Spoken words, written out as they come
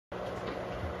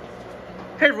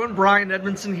Hey everyone, Brian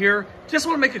Edmondson here. Just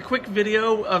want to make a quick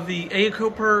video of the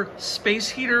ACOPER space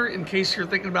heater in case you're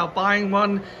thinking about buying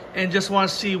one and just want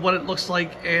to see what it looks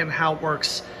like and how it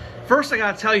works. First, I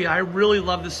gotta tell you, I really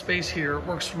love this space heater. It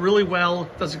works really well,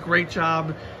 does a great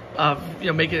job of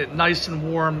making it nice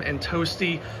and warm and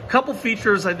toasty. A couple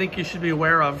features I think you should be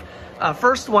aware of.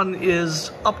 First one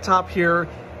is up top here.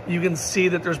 You can see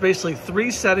that there's basically 3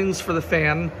 settings for the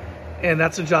fan, and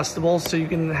that's adjustable, so you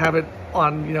can have it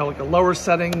on like a lower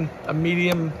setting, a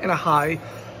medium, and a high.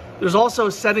 There's also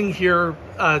a setting here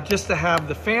just to have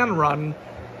the fan run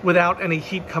without any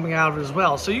heat coming out of it as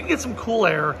well. So you can get some cool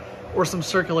air or some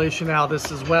circulation out of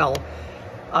this as well.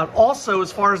 Also,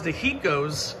 as far as the heat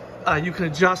goes, you can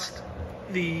adjust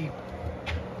the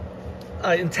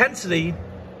intensity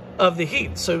of the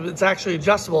heat. So it's actually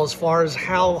adjustable as far as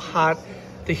how hot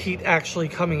the heat actually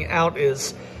coming out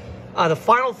is. The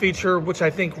final feature, which I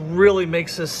think really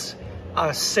makes this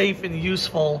safe and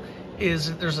useful,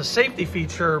 is there's a safety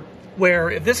feature where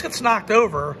if this gets knocked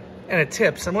over and it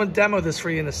tips, I'm going to demo this for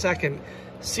you in a second.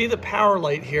 See the power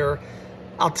light here?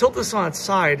 I'll tilt this on its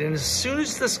side, and as soon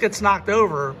as this gets knocked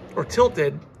over or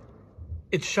tilted,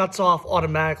 it shuts off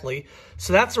automatically.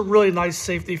 So that's a really nice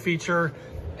safety feature,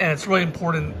 and it's really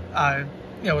important,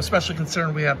 especially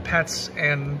considering we have pets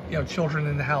and children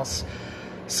in the house.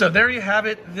 So there you have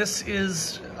it. This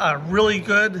is really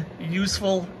good,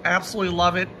 useful, absolutely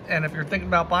love it. And if you're thinking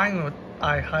about buying it,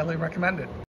 I highly recommend it.